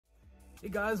Hey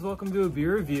guys, welcome to a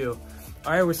beer review.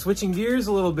 All right, we're switching gears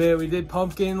a little bit. We did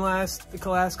pumpkin the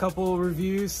last couple of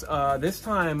reviews. This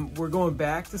time we're going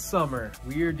back to summer.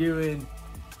 We are doing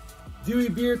Dewey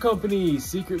Beer Company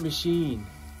Secret Machine.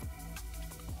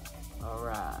 All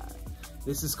right,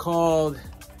 this is called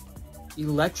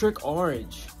Electric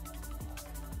Orange.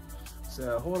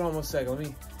 So hold on one second. Let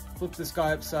me flip this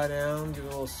guy upside down, give it a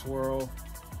little swirl.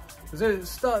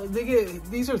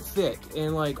 These are thick,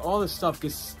 and like all this stuff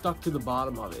gets stuck to the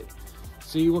bottom of it.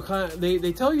 So you will kind of,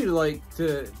 they tell you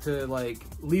to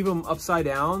leave them upside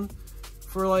down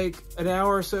for like an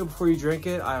hour or so before you drink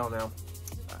it. I don't know.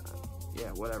 Yeah,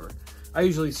 whatever. I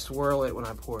usually swirl it when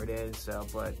I pour it in. So,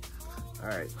 but all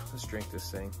right, let's drink this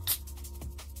thing.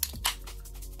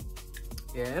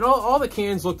 Yeah, and all the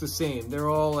cans look the same. They're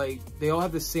all they all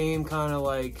have the same kind of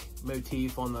like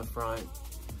motif on the front.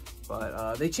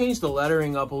 But they changed the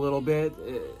lettering up a little bit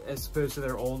as opposed to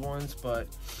their old ones. But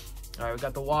all right, we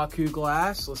got the Waku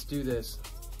glass. Let's do this.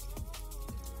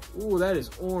 Ooh, that is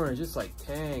orange. It's like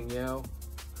tang, yo.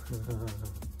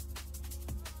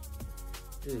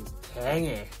 It is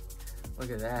tangy.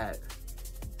 Look at that.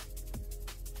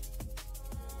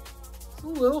 It's a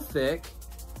little thick.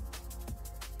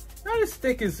 Not as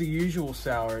thick as the usual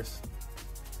sours.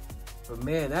 But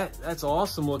man, that's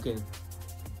awesome looking.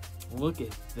 Look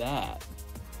at that.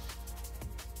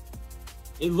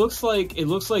 It looks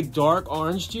like dark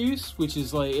orange juice, which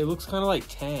is like, it looks kind of like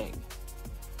Tang.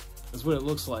 That's what it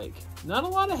looks like. Not a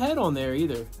lot of head on there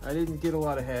either. I didn't get a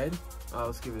lot of head.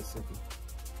 Let's give it a second.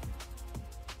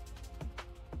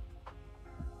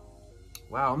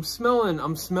 Wow, I'm smelling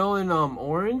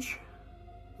orange.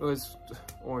 It was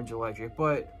orange electric,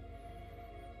 but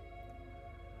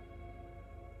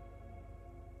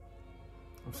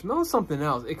I'm smelling something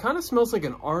else. It kind of smells like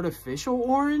an artificial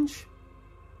orange.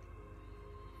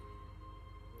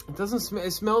 It doesn't smell,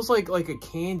 it smells like a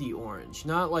candy orange,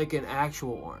 not like an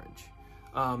actual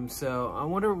orange. So I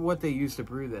wonder what they used to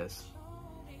brew this.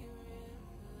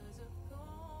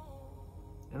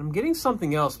 And I'm getting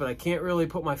something else, but I can't really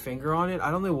put my finger on it.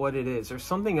 I don't know what it is. There's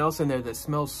something else in there that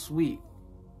smells sweet.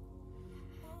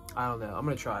 I don't know. I'm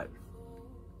gonna try it.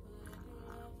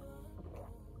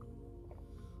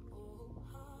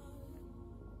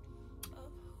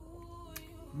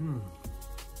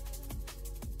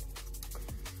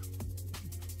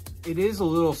 It is a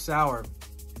little sour,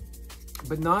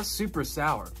 but not super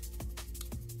sour.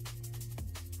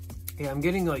 Yeah, I'm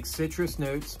getting like citrus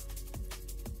notes.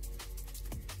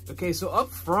 Okay, so up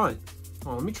front,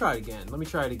 hold on, let me try it again. Let me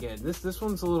try it again. This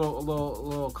one's a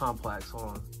little complex. Hold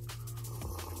on.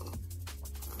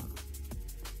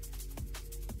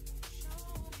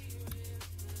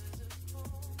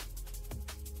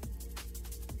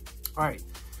 All right.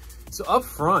 So up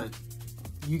front,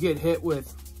 you get hit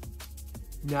with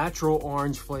natural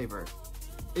orange flavor.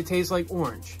 It tastes like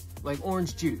orange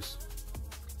juice.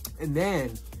 And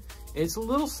then, it's a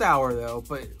little sour though,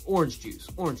 but orange juice.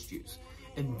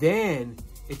 And then,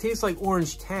 it tastes like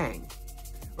orange tang.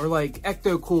 Or like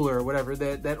Ecto Cooler or whatever,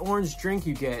 that orange drink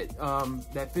you get,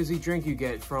 that fizzy drink you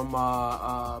get from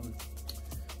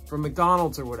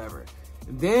McDonald's or whatever.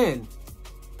 And then,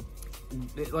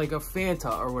 like a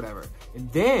Fanta or whatever. And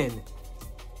then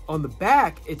on the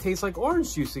back, it tastes like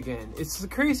orange juice again. It's the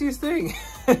craziest thing.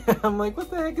 I'm like, what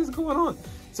the heck is going on?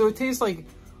 So it tastes like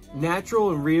natural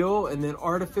and real, and then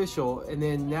artificial, and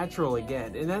then natural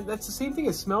again. And that's the same thing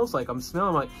it smells like. I'm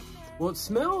smelling like, well, it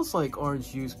smells like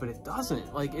orange juice, but it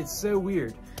doesn't. Like, it's so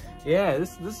weird. Yeah,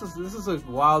 this is a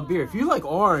wild beer. If you like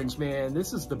orange, man,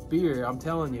 this is the beer. I'm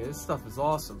telling you, this stuff is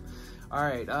awesome. All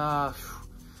right,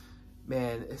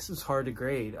 man, this is hard to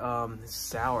grade. It's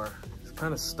sour. It's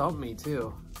kind of stumped me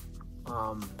too.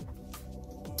 I'm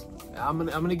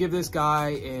gonna give this guy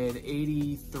an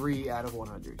 83 out of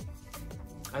 100.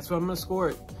 That's what I'm gonna score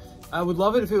it. I would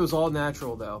love it if it was all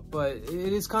natural though, but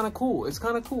it is kind of cool. It's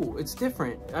kind of cool. It's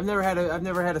different. I've never had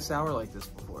a sour like this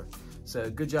before. So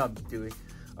good job, Dewey.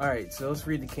 All right, so let's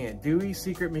read the can. Dewey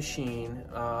Secret Machine,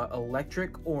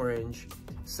 Electric Orange,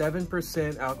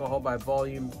 7% alcohol by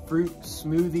volume, fruit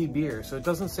smoothie beer. So it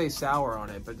doesn't say sour on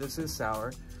it, but this is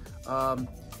sour.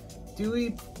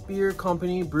 Dewey Beer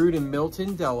Company, brewed in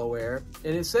Milton, Delaware.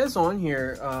 And it says on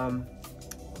here, let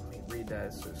me read that,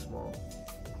 it's so small.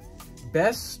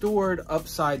 Best stored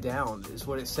upside down is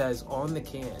what it says on the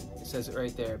can. It says it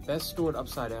right there. Best stored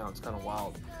upside down. It's kind of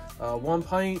wild. 1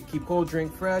 pint, keep cold,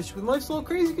 drink fresh. When life's a little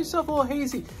crazy, get yourself a little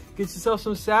hazy. Get yourself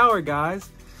some sour, guys.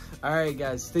 All right,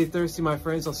 guys, stay thirsty, my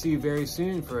friends. I'll see you very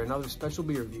soon for another special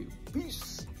beer review. Peace.